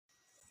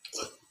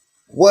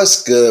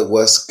What's good?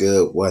 What's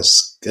good?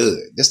 What's good?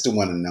 This the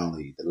one and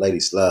only, the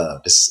ladies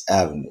love. This is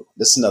Avenue.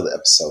 This is another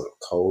episode of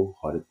Cold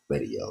Hearted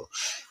Radio.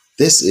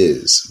 This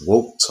is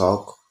Woke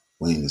Talk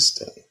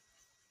Wednesday.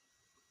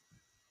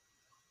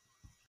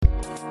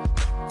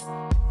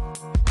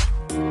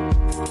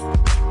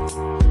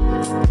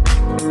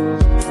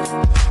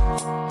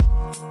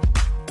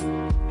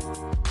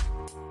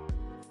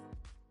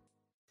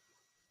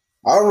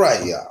 All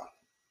right, y'all.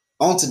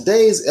 On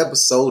today's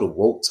episode of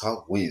Woke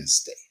Talk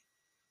Wednesday,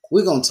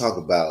 we're gonna talk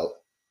about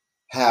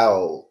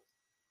how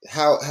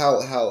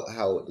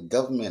the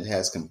government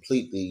has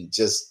completely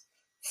just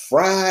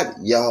fried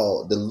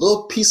y'all the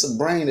little piece of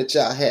brain that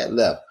y'all had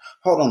left.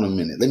 Hold on a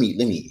minute. Let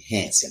me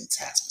hand sanitize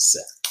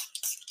myself.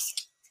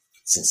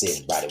 Since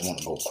everybody want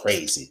to go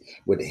crazy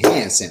with the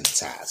hand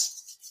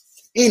sanitizer.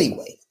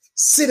 Anyway,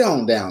 sit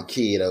on down,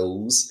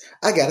 kiddos.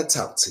 I gotta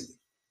talk to you.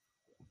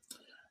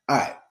 All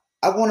right.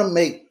 I want to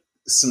make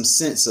some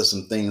sense of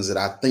some things that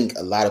I think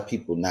a lot of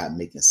people not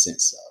making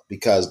sense of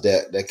because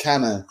they're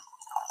kind of.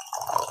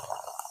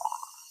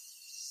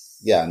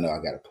 Yeah, I know I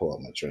gotta pour up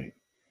my drink.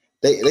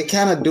 They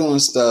kind of doing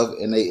stuff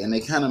and they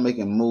kind of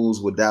making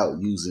moves without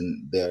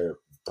using their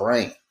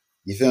brain.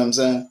 You feel what I'm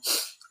saying?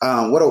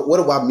 What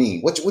do I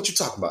mean? What you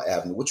talking about,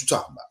 Avenue? What you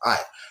talking about?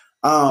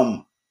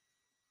 All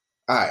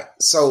right.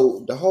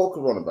 So the whole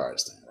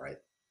coronavirus thing, right?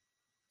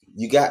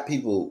 You got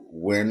people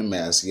wearing the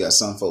mask. You got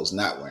some folks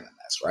not wearing the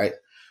mask, right?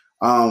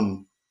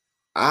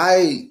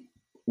 I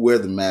wear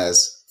the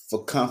mask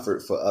for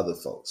comfort for other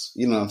folks.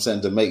 You know what I'm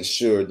saying? To make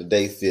sure that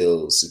they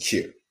feel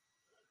secure.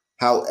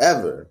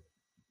 However,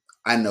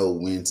 I know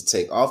when to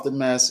take off the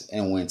mask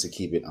and when to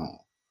keep it on.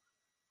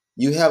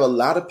 You have a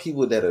lot of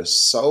people that are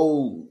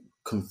so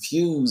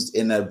confused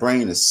and their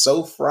brain is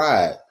so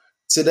fried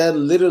to they're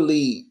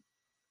literally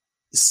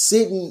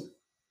sitting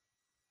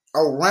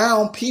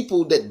around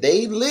people that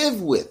they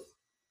live with,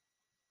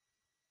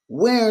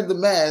 wearing the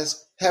mask,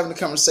 having a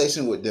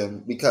conversation with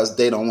them because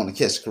they don't want to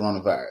catch the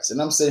coronavirus.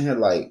 And I'm sitting here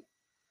like,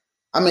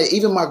 I mean,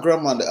 even my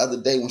grandma the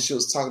other day when she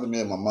was talking to me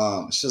and my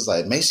mom, she was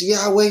like, make sure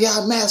y'all wear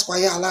y'all mask while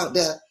y'all out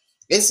there.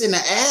 It's in the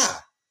air.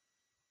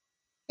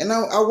 And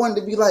I wanted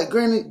to be like,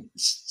 Granny,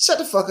 shut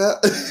the fuck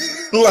up.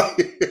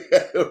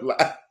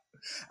 like,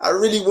 I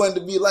really wanted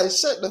to be like,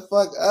 shut the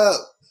fuck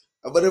up.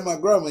 But in my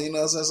grandma, you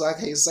know what I'm saying? So I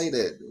can't say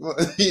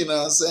that. You know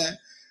what I'm saying?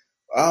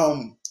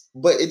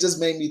 But it just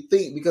made me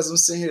think because I'm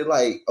sitting here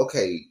like,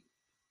 okay,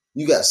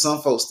 you got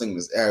some folks thinking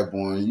it's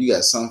airborne. You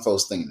got some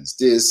folks thinking it's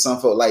this. Some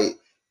folks like,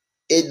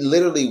 it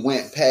literally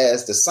went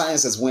past, the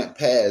science has went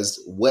past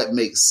what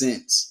makes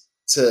sense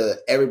to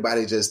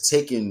everybody just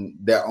taking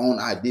their own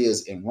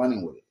ideas and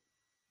running with it.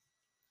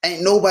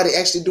 Ain't nobody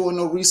actually doing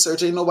no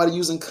research. Ain't nobody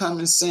using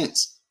common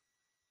sense.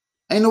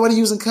 Ain't nobody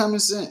using common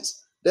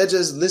sense. They're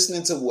just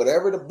listening to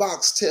whatever the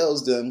box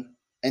tells them,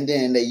 and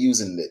then they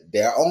using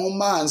their own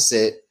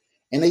mindset,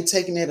 and they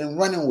taking it and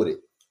running with it.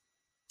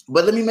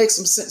 But let me make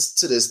some sense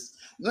to this.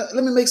 Let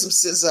me make some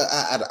sense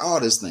out of all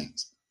these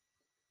things.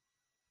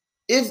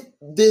 If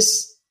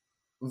this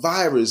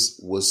virus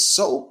was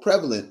so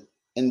prevalent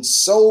and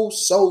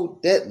so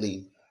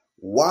deadly,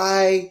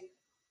 why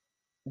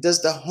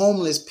does the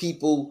homeless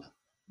people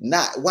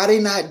why they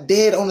not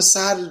dead on the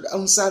side of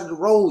the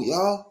road,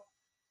 y'all?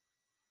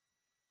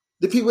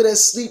 The people that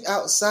sleep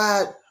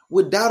outside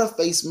without a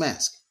face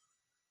mask,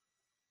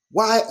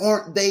 why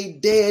aren't they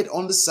dead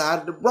on the side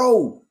of the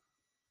road?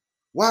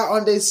 Why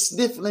aren't they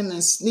sniffling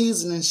and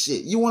sneezing and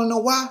shit? You want to know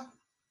why?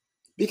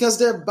 Because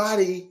their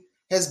body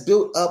has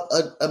built up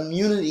an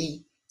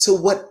immunity to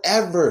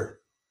whatever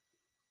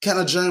kind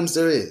of germs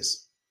there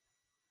is.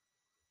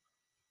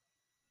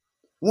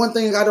 One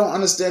thing I don't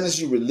understand is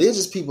you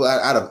religious people,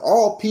 out of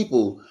all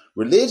people,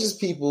 religious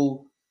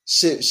people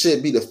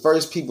should be the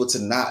first people to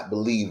not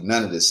believe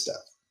none of this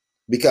stuff.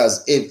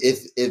 Because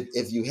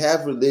if you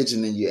have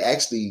religion and you're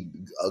actually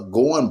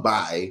going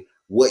by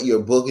what your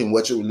book and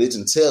what your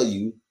religion tell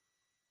you,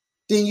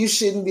 then you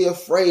shouldn't be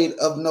afraid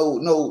of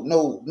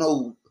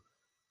no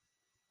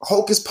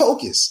hocus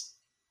pocus.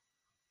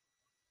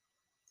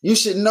 You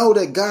should know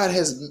that God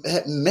has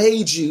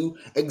made you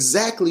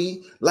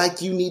exactly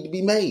like you need to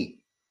be made.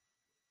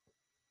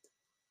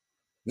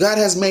 God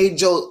has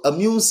made your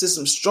immune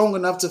system strong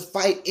enough to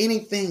fight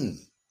anything.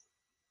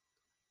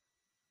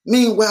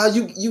 Meanwhile,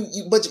 you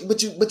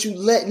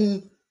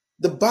letting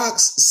the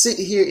box sit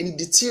here and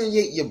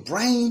deteriorate your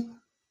brain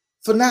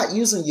for not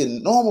using your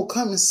normal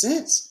common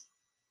sense.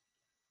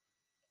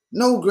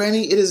 No,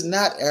 Granny, it is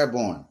not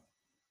airborne.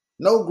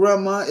 No,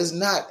 Grandma, is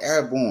not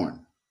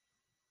airborne.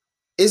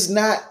 It's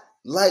not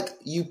like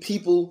you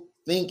people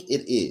think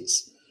it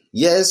is.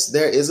 Yes,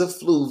 there is a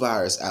flu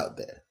virus out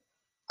there.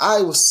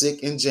 I was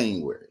sick in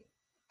January.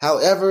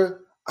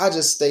 However, I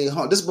just stayed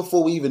home. This is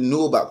before we even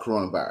knew about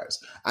coronavirus.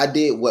 I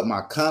did what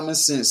my common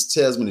sense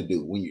tells me to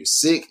do. When you're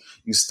sick,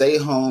 you stay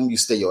home, you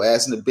stay your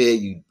ass in the bed,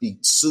 you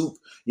eat soup,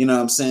 you know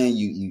what I'm saying?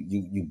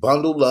 You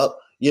bundle up,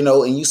 you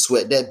know, and you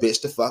sweat that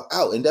bitch the fuck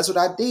out. And that's what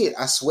I did.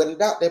 I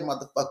sweated out that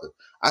motherfucker.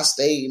 I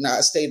stayed in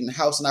the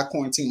house and I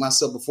quarantined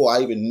myself before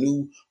I even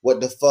knew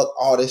what the fuck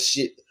all this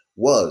shit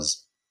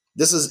was.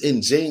 This is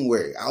in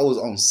January. I was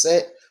on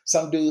set.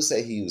 Some dude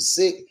said he was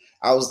sick.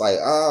 I was like,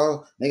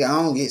 oh, nigga,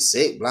 I don't get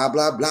sick, blah,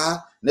 blah, blah.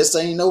 Next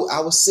thing you know, I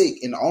was sick.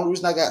 And the only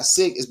reason I got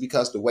sick is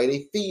because the way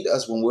they feed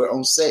us when we're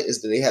on set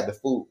is that they have the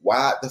food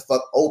wide the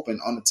fuck open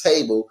on the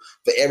table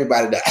for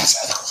everybody to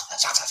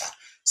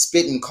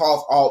spit and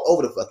cough all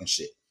over the fucking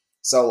shit.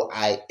 So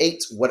I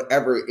ate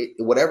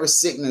whatever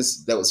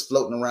sickness that was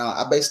floating around.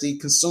 I basically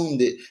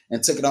consumed it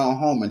and took it on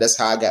home, and that's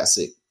how I got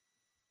sick.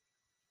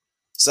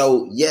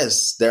 So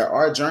yes, there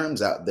are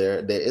germs out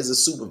there. There is a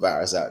super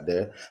virus out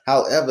there.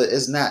 However,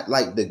 it's not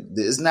like the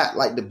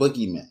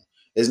boogeyman.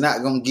 It's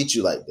not gonna get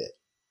you like that.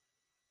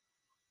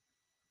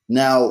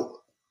 Now,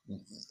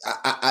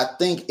 I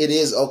think it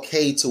is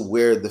okay to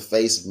wear the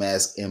face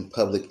mask in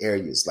public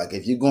areas. Like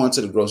if you go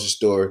into the grocery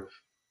store,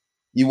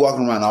 you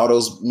walking around all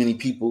those many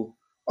people.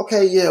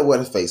 Okay, yeah, wear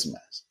the face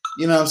mask.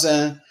 You know what I'm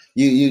saying?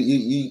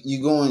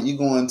 You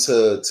going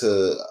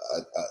to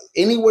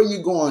anywhere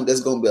you going.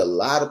 There's going to be a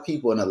lot of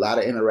people and a lot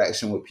of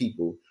interaction with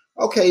people.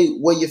 Okay,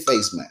 wear your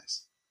face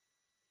mask.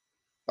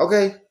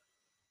 Okay,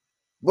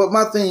 but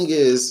my thing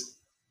is,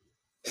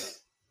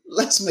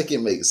 let's make it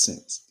make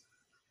sense.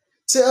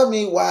 Tell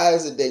me why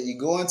is it that you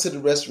go into the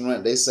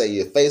restaurant, they say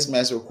your face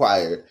mask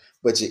required,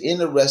 but you're in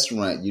the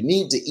restaurant, you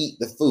need to eat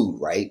the food,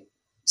 right?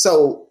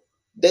 So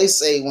they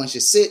say once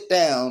you sit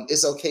down,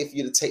 it's okay for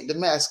you to take the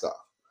mask off.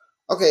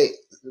 Okay,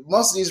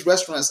 most of these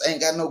restaurants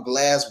ain't got no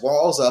glass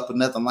walls up or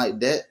nothing like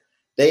that.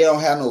 They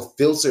don't have no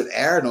filtered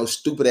air, no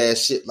stupid ass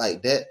shit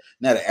like that.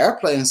 Now the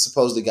airplane's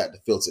supposedly got the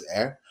filtered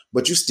air,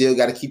 but you still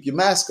got to keep your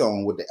mask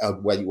on with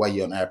while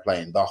you're on the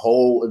airplane the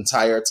whole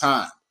entire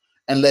time.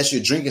 Unless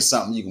you're drinking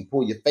something, you can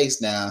pull your face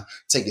down,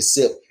 take a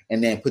sip,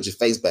 and then put your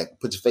face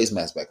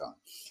mask back on.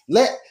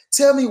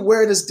 Tell me,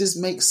 where does this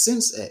make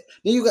sense at?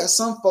 Then you got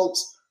some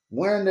folks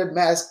wearing their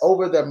mask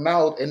over their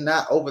mouth and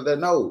not over their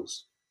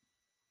nose.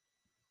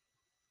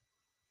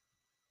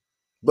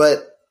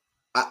 But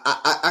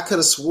I could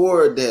have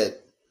swore that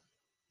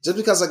just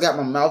because I got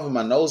my mouth and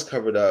my nose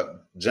covered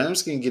up,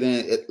 germs can get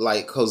in. It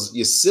like because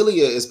your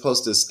cilia is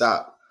supposed to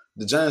stop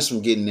the germs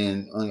from getting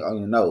in on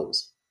your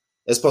nose.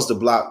 It's supposed to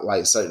block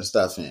like certain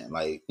stuff in,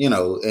 like, you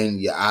know, and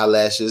your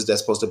eyelashes,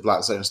 that's supposed to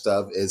block certain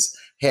stuff. It's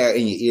hair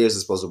in your ears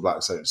is supposed to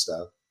block certain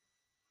stuff.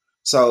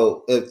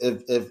 So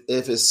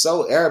if it's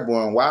so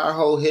airborne, why our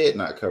whole head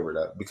not covered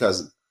up?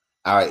 Because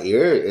our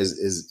ear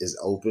is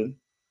open.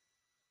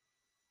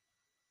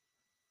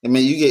 I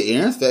mean, you get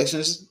ear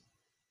infections,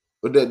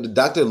 but the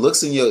doctor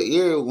looks in your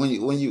ear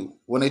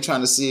when they're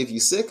trying to see if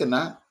you're sick or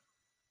not.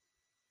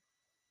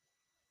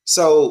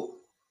 So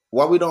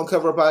why we don't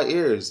cover up our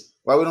ears?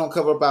 Why we don't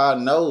cover up our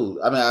nose?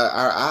 I mean,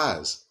 our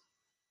eyes.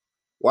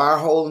 Why our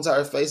whole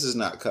entire face is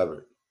not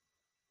covered?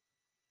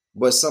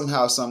 But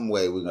somehow, some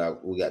way, we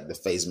got the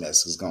face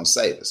mask is gonna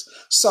save us.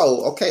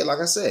 So, okay, like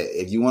I said,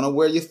 if you want to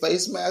wear your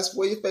face mask,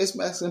 wear your face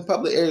mask in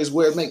public areas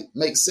where it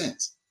makes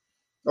sense.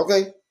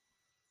 Okay,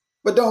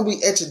 but don't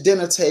be at your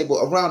dinner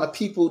table around the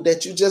people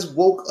that you just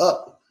woke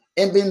up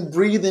and been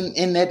breathing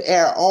in that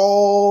air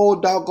all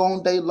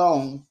doggone day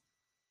long,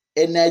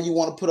 and now you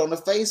want to put on a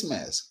face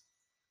mask.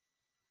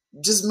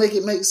 Just make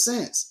it make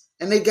sense.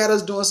 And they got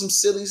us doing some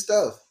silly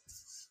stuff.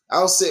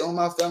 I was sitting with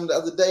my family the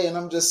other day, and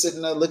I'm just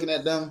sitting there looking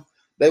at them.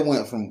 They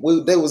went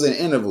they was in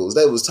intervals.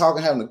 They was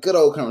talking, having a good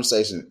old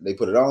conversation. They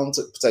put it on,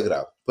 take it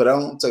out. Put it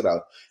on, take it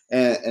out.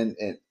 And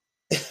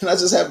I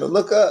just happened to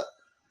look up,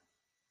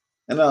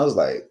 and I was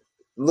like,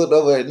 looked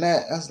over at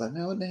Nat. I was like,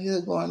 man, what the hell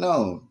is going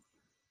on?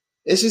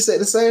 And she said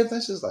the same thing.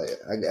 She was like,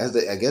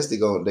 I guess they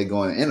go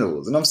in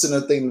intervals. And I'm sitting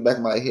there thinking in the back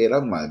of my head,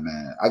 I'm like,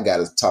 man, I got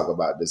to talk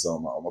about this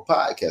on my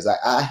podcast.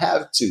 I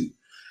have to,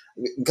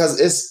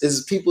 because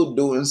it's people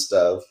doing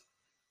stuff,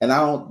 and I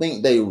don't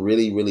think they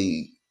really,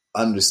 really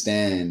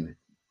understand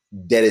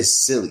that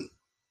it's silly.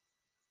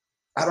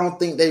 I don't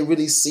think they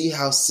really see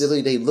how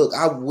silly they look.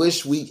 I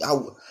wish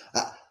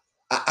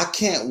I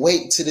can't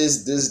wait till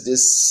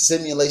this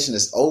simulation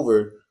is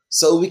over,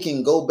 so we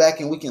can go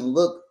back and we can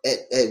look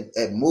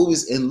at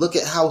movies and look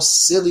at how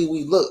silly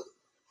we look.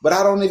 But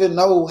I don't even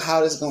know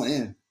how this is going to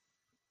end.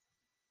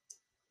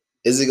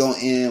 Is it going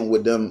to end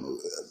with them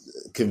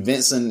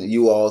convincing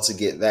you all to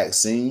get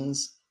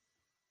vaccines?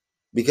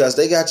 Because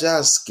they got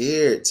y'all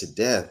scared to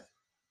death.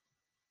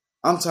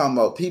 I'm talking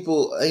about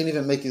people ain't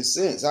even making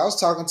sense. I was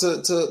talking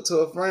to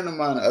a friend of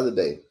mine the other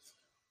day.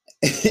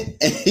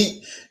 And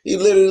he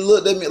literally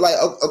looked at me like,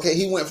 okay,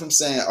 he went from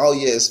saying, oh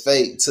yeah, it's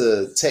fake,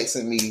 to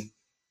texting me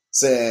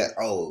saying,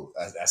 oh,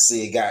 I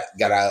see it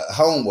got our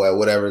homeboy or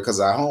whatever,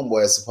 because our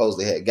homeboy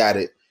supposedly had got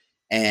it,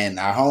 and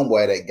our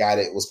homeboy that got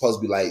it was supposed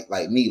to be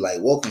like me, like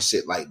woke and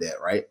shit like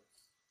that, right?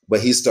 But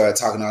he started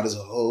talking all this,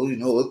 oh, you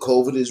know,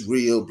 COVID is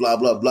real, blah,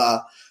 blah,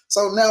 blah.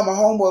 So now my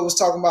homeboy was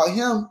talking about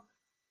him.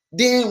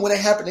 Then when it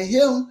happened to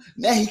him,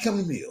 now he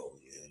coming to me, oh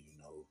yeah,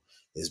 you know,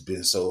 it's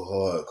been so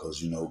hard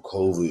because, you know,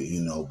 COVID, you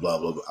know, blah,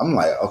 blah, blah. I'm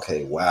like,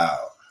 okay, wow.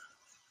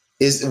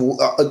 Is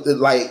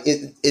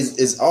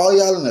all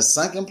y'all in a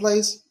sunken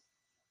place?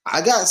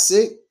 I got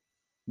sick.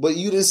 But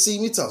you didn't see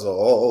me talk.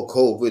 Oh,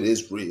 COVID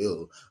is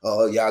real.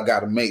 Oh, y'all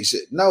got to make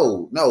sure.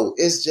 No,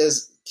 it's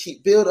just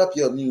build up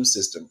your immune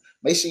system.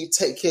 Make sure you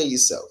take care of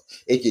yourself.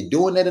 If you're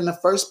doing that in the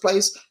first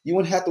place, you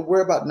wouldn't have to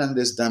worry about none of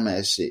this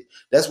dumbass shit.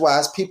 That's why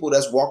it's people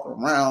that's walking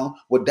around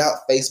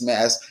without face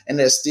masks and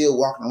they're still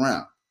walking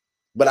around.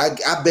 But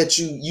I bet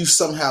you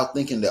somehow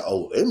thinking that,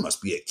 oh, it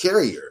must be a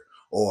carrier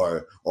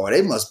or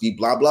they must be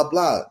blah, blah,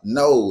 blah.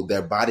 No,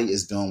 their body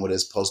is doing what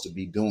it's supposed to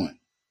be doing.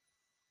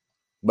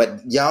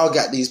 But y'all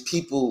got these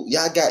people,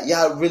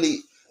 y'all really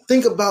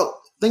think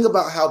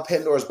about how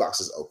Pandora's box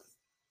is open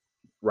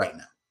right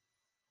now.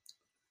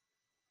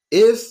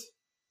 If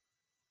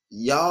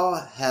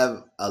y'all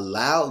have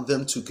allowed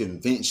them to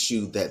convince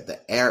you that the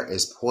air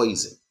is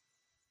poison,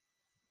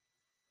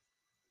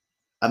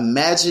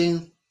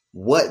 imagine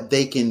what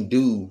they can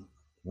do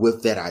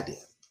with that idea.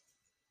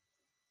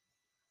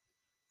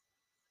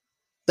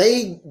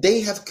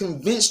 They have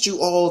convinced you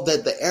all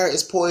that the air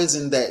is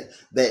poison, that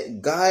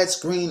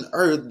God's green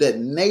earth, that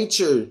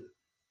nature,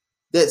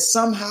 that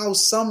somehow,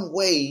 some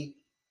way,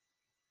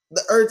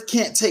 the earth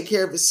can't take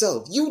care of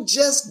itself. You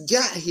just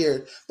got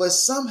here, but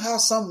somehow,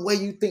 some way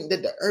you think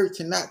that the earth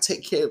cannot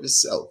take care of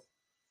itself.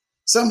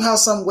 Somehow,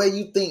 some way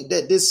you think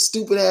that this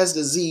stupid ass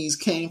disease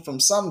came from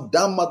some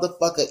dumb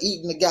motherfucker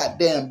eating a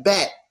goddamn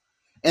bat.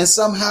 And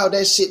somehow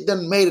that shit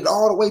done made it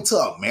all the way to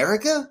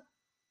America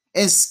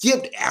and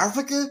skipped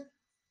Africa.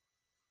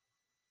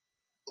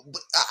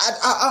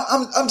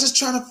 I'm just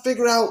trying to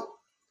figure out,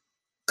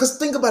 because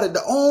think about it,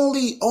 the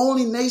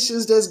only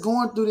nations that's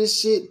going through this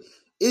shit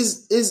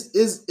is the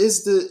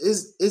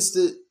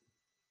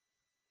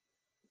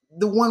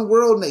one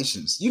world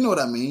nations. You know what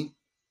I mean?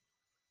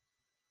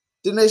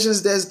 The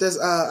nations that's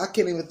I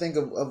can't even think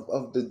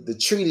of the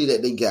treaty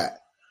that they got,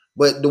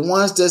 but the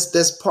ones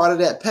that's part of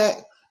that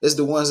pact is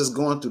the ones that's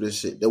going through this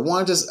shit. The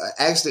ones that's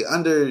actually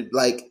under,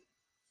 like,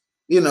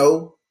 you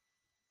know,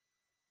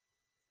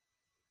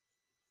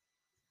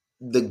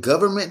 the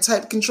government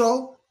type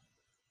control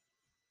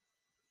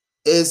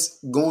is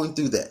going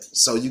through that.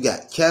 So you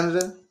got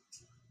Canada,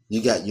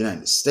 you got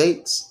United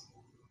States,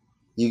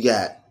 you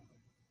got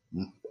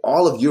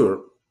all of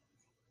Europe.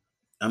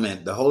 I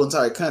mean, the whole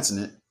entire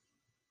continent.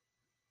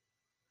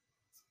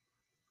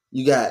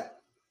 You got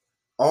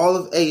all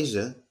of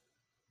Asia.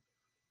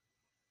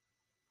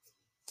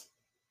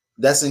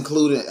 That's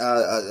including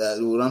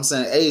when I'm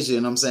saying Asia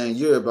and I'm saying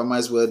Europe, I might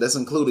as well. That's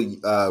including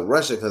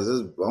Russia because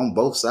it's on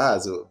both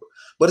sides of it.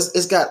 But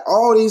it's got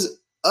all these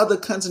other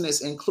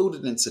continents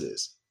included into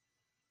this,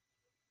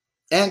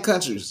 and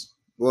countries.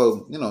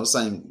 Well, you know,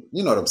 same.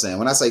 You know what I'm saying.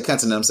 When I say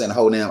continent, I'm saying the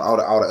whole damn all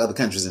the other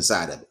countries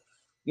inside of it.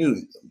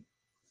 You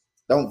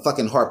don't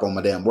fucking harp on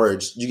my damn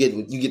words. You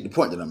get the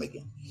point that I'm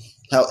making.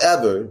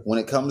 However, when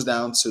it comes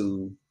down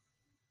to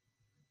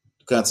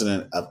the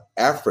continent of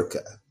Africa,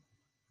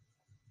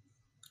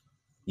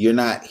 you're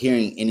not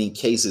hearing any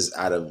cases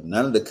out of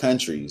none of the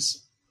countries.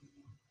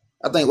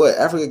 I think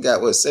Africa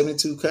got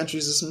 72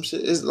 countries or some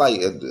shit. It's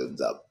like a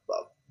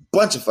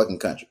bunch of fucking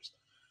countries.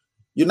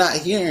 You're not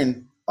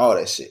hearing all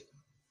that shit.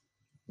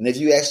 And if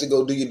you actually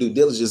go do your due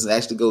diligence and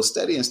actually go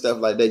study and stuff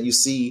like that, you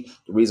see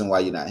the reason why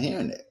you're not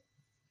hearing that.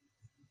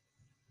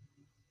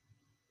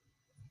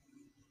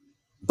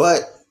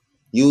 But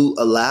you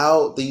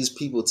allow these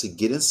people to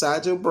get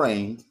inside your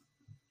brain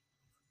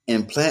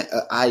and plant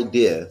an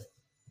idea.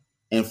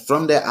 And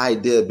from that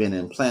idea being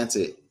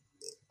implanted,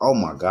 oh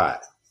my God,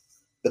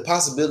 the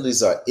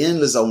possibilities are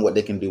endless on what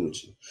they can do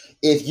with you.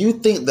 If you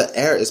think the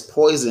air is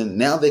poison,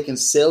 now they can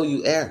sell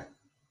you air.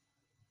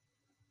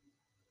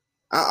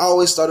 I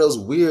always thought it was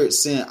weird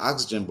seeing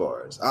oxygen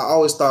bars. I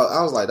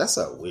was like, that's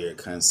a weird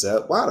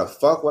concept. Why the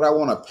fuck would I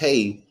want to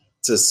pay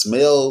to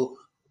smell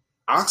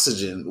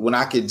oxygen when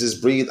I could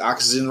just breathe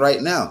oxygen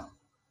right now?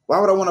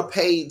 Why would I want to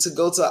pay to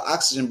go to an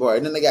oxygen bar?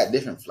 And then they got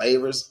different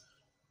flavors.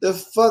 The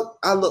fuck,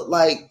 I look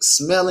like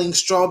smelling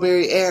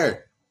strawberry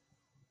air.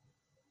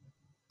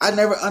 I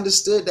never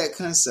understood that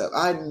concept.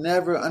 I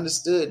never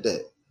understood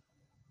that.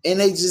 And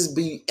they just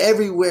be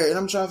everywhere. And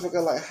I'm trying to figure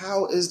out, like,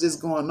 how is this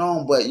going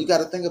on? But you got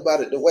to think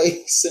about it the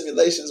way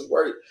simulations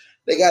work.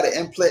 They got to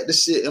implant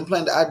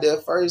the idea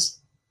first.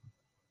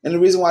 And the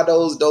reason why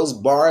those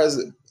bars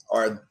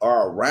are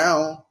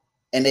around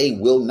and they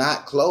will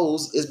not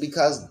close is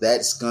because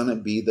that's going to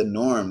be the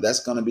norm.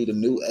 That's going to be the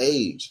new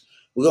age.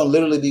 We're going to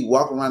literally be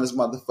walking around this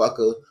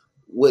motherfucker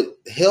with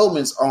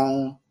helmets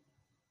on,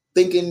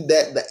 thinking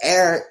that the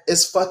air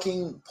is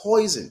fucking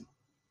poison.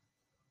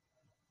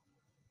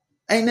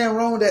 Ain't nothing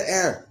wrong with that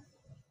air.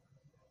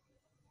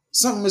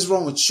 Something is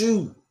wrong with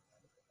you.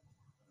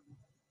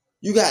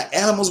 You got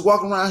animals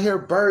walking around here,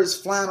 birds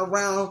flying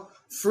around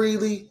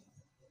freely.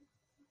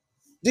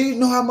 Do you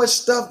know how much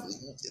stuff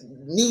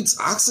needs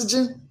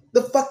oxygen?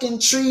 The fucking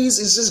trees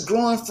is just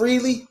growing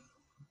freely.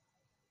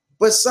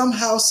 But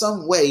somehow,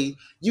 some way,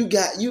 you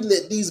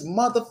let these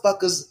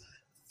motherfuckers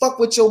fuck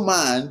with your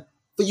mind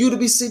for you to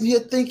be sitting here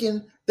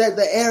thinking that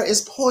the air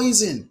is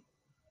poison.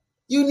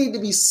 You need to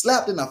be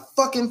slapped in the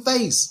fucking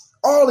face.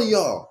 All of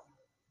y'all.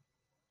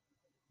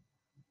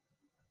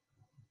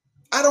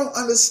 I don't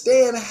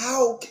understand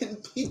how can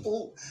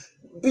people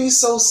be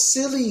so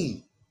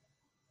silly.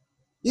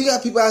 You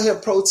got people out here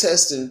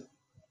protesting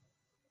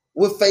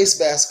with face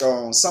masks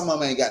on. Some of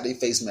them ain't got their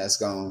face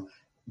mask on.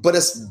 But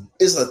it's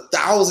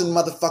 1,000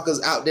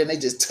 motherfuckers out there and they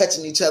just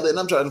touching each other. And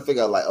I'm trying to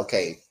figure out like,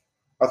 okay.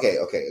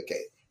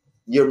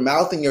 Your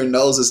mouth and your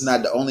nose is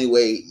not the only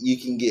way you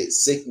can get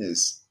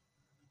sickness.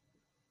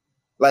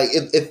 Like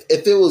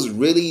if it was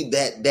really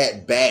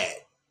that bad,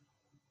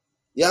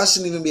 y'all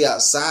shouldn't even be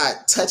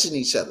outside touching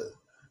each other.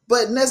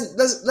 But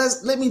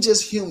let me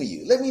just humor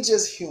you. Let me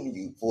just humor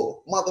you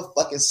for a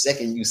motherfucking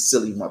second, you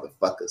silly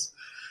motherfuckers.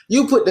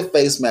 You put the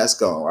face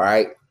mask on, all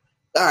right?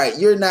 All right,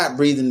 you're not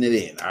breathing it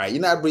in, all right?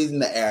 You're not breathing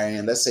the air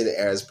in. Let's say the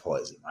air is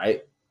poison,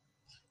 right?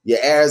 Your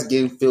air is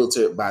getting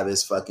filtered by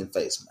this fucking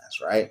face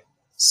mask, right?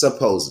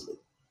 Supposedly.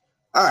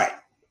 All right.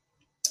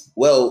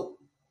 Well,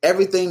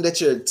 everything that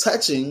you're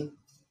touching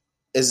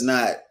is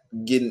not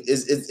getting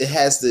it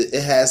has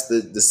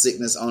the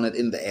sickness on it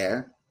in the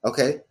air.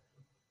 Okay.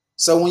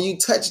 So when you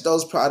touch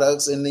those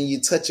products and then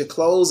you touch your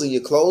clothes and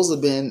your clothes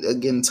have been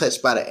getting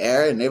touched by the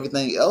air and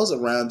everything else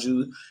around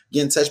you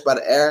getting touched by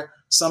the air,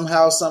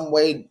 somehow, some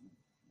way,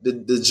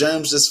 the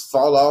germs just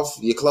fall off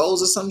your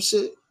clothes or some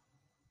shit.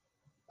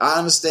 I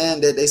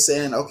understand that they're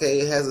saying,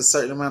 okay, it has a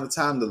certain amount of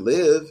time to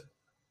live.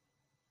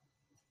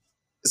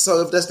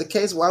 So if that's the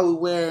case, why are we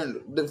wearing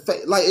the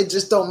face? Like, it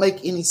just don't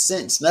make any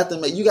sense.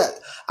 Nothing.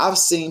 I've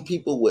seen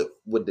people with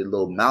the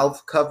little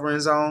mouth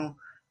coverings on,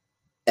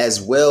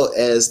 as well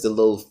as the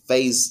little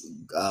face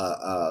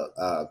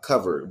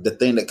cover, the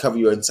thing that cover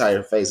your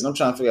entire face. And I'm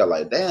trying to figure out,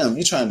 like, damn,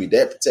 you trying to be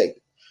that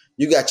protected?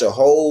 You got your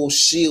whole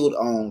shield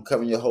on,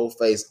 covering your whole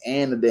face,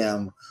 and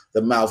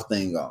the mouth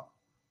thing on.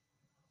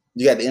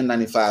 You got the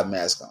N95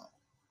 mask on,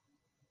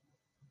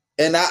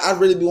 and I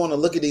really be want to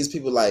look at these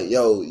people like,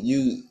 yo,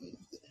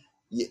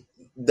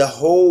 the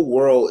whole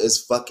world is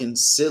fucking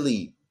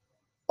silly.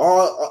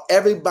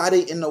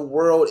 Everybody in the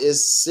world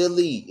is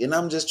silly, and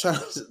I'm just trying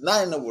to,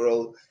 not in the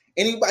world.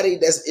 Anybody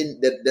that's in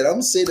that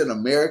I'm saying in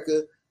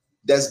America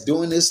that's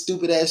doing this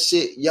stupid ass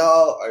shit,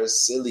 y'all are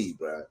silly,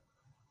 bro.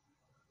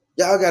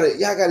 Y'all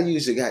gotta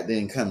use your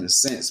goddamn common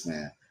sense,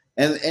 man,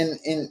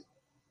 and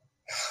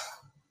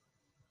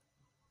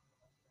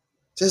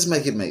just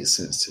make it make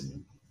sense to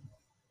me.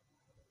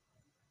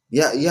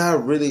 Y'all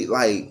really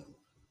like.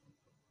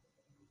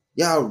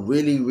 Y'all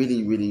really,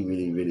 really, really,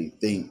 really, really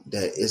think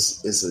that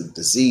it's a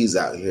disease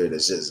out here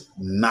that's just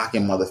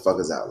knocking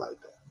motherfuckers out like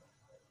that.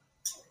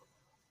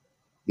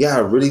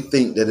 Y'all really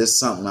think that it's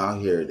something out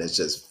here that's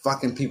just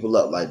fucking people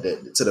up like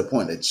that to the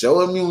point that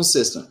your immune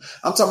system.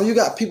 I'm talking, you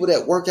got people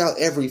that work out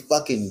every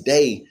fucking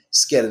day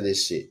scared of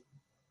this shit.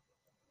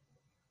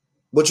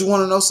 But you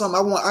want to know something?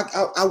 I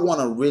want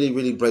to really,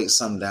 really break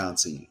something down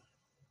to you.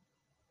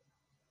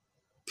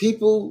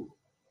 People,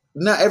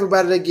 not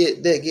everybody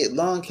that get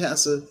lung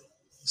cancer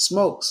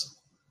smokes.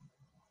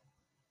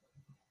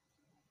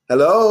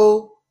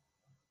 Hello?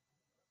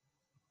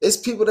 It's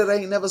people that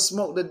ain't never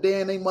smoked a day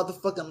in their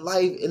motherfucking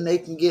life and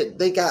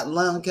they got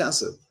lung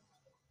cancer.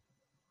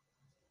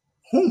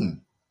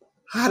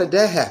 How did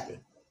that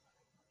happen?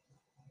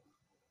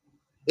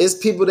 It's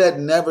people that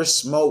never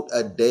smoked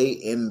a day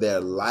in their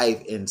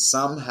life and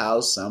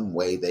somehow, some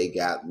way they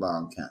got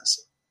lung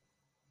cancer.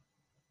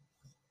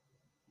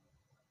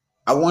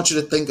 I want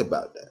you to think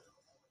about that.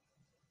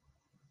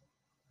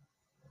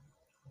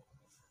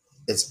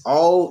 It's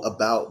all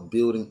about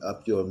building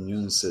up your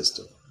immune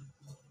system.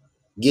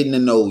 Getting to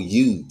know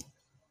you.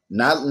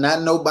 Not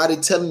nobody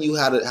telling you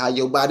how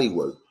your body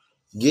works.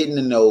 Getting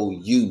to know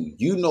you.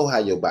 You know how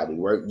your body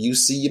works. You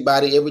see your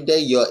body every day.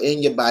 You're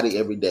in your body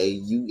every day.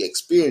 You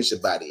experience your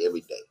body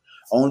every day.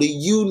 Only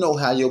you know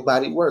how your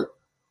body works.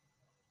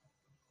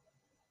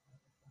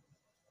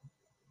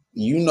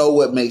 You know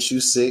what makes you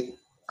sick.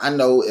 I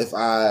know if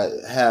I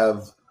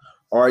have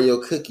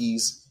Oreo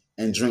cookies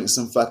and drink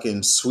some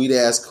fucking sweet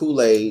ass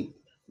Kool-Aid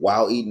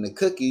while eating the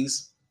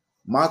cookies,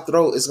 my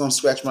throat is going to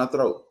scratch my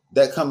throat.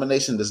 That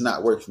combination does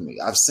not work for me.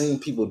 I've seen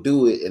people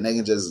do it and they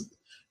can just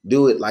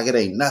do it like it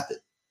ain't nothing.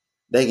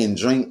 They can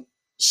drink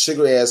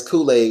sugar ass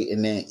Kool-Aid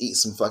and then eat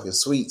some fucking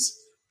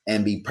sweets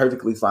and be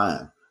perfectly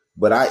fine.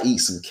 But I eat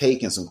some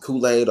cake and some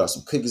Kool-Aid or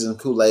some cookies and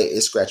Kool-Aid,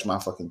 it scratch my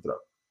fucking throat.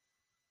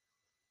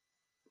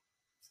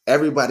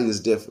 Everybody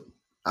is different.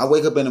 I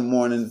wake up in the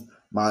morning,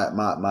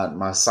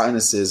 my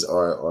sinuses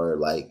are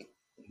like,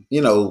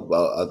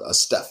 a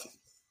stuffy.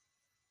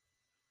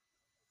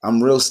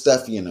 I'm real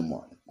stuffy in the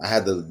morning. I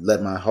had to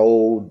let my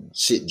whole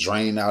shit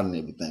drain out and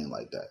everything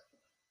like that.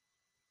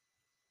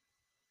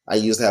 I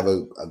used to have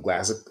a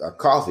glass of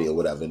coffee or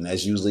whatever, and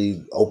that's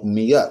usually open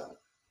me up.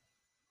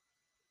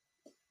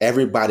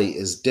 Everybody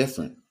is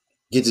different.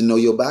 Get to know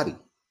your body.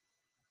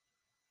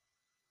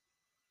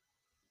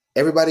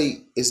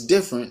 Everybody is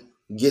different.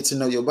 Get to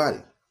know your body.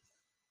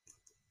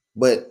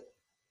 But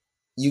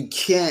you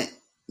can't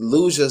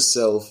lose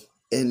yourself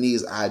in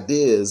these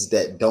ideas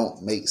that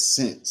don't make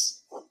sense.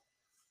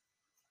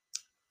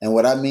 And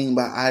what I mean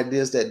by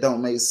ideas that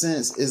don't make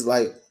sense is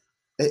like,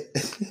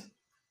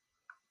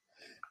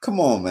 come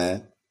on,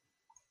 man.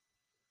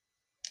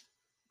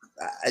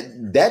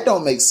 That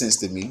don't make sense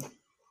to me.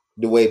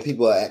 The way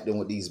people are acting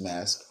with these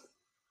masks.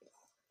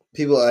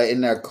 People are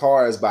in their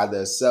cars by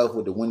themselves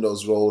with the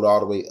windows rolled all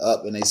the way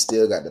up, and they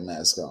still got the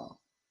mask on.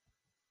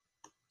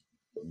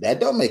 That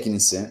don't make any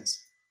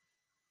sense.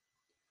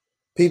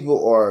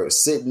 People are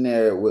sitting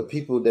there with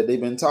people that they've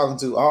been talking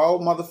to all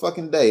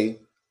motherfucking day,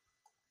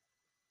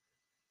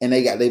 and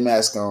they got their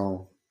mask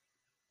on,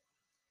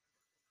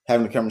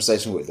 having a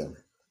conversation with them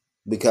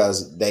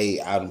because they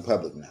out in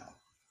public now.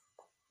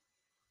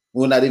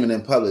 Well, not even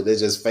in public. They're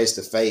just face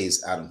to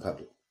face out in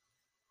public.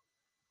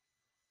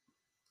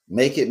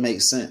 Make it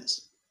make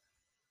sense.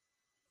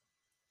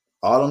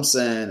 All I'm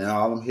saying and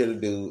all I'm here to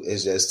do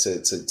is just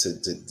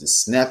to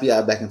snap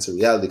y'all back into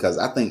reality, because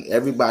I think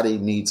everybody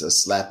needs a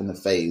slap in the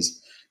face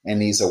and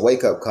needs a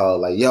wake up call.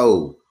 Like,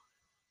 yo,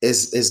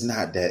 it's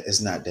not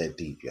that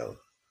deep, yo.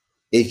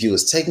 If you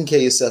was taking care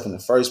of yourself in the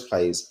first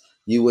place,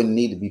 you wouldn't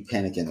need to be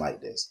panicking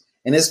like this.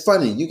 And it's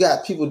funny, you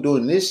got people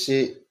doing this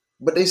shit,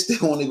 but they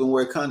still won't even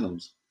wear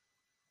condoms.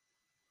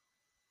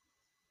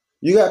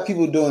 You got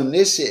people doing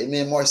this shit and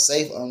being more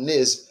safe on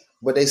this,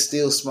 but they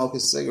still smoking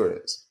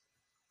cigarettes.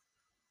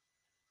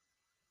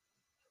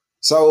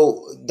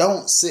 So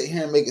don't sit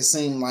here and make it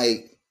seem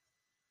like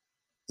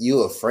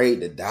you're afraid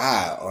to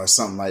die or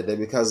something like that,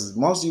 because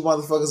most of you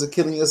motherfuckers are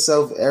killing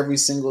yourself every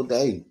single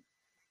day.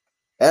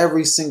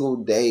 Every single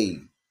day.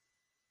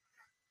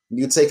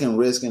 You're taking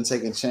risks and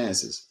taking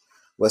chances.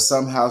 But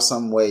somehow,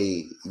 some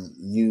way,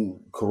 you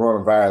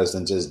coronavirus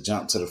and just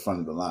jump to the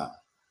front of the line.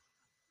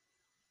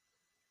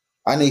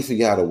 I need for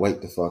y'all to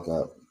wake the fuck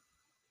up.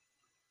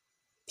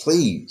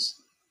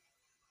 Please.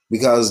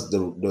 Because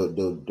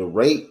the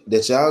rate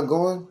that y'all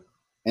going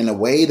and the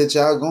way that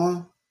y'all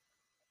going,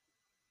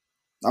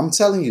 I'm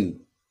telling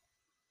you,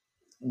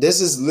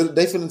 this is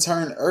they finna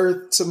turn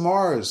Earth to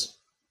Mars.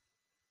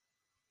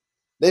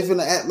 They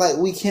finna act like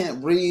we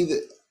can't breathe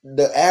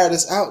the air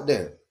that's out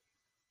there.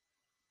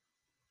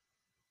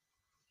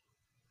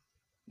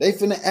 They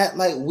finna act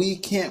like we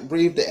can't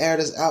breathe the air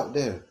that's out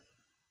there.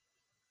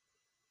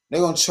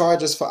 They're gonna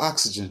charge us for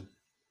oxygen.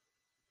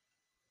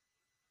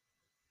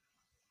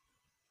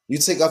 You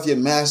take off your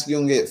mask, you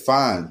don't get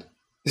fined.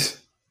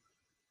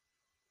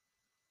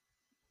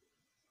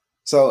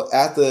 So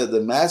after the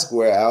mask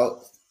wear out,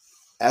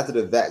 after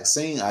the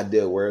vaccine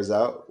idea wears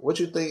out, what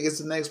you think is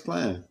the next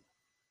plan?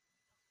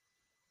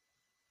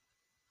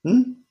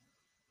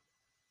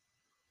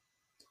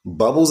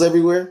 Bubbles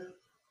everywhere?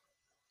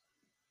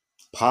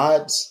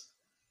 Pods?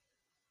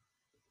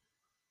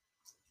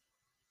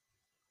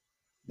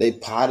 They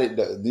potted,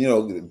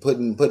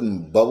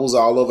 putting bubbles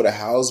all over the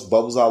house,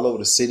 bubbles all over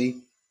the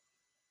city,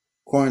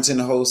 quarantine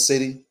the whole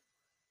city,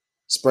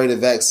 spray the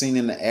vaccine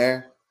in the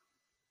air.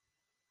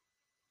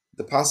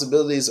 The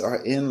possibilities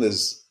are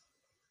endless.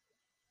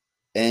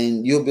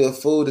 And you'll be a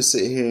fool to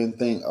sit here and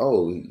think,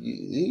 oh,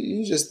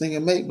 you just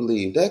thinking make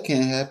believe. That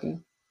can't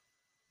happen.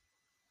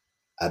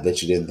 I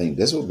bet you didn't think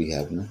this would be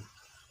happening.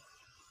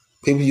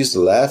 People used to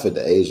laugh at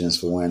the Asians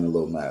for wearing a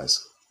little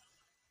mask.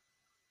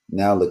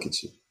 Now look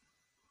at you.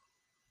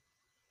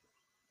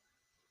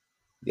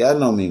 Y'all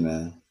know me,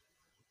 man.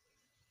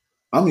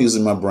 I'm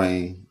using my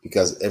brain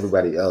because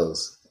everybody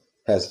else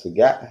has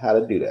forgot how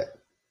to do that.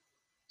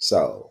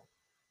 So,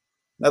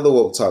 another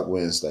Woke Talk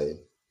Wednesday.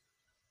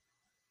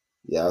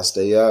 Y'all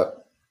stay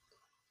up.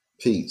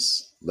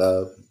 Peace,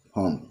 love,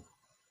 harmony.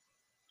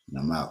 And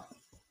I'm out.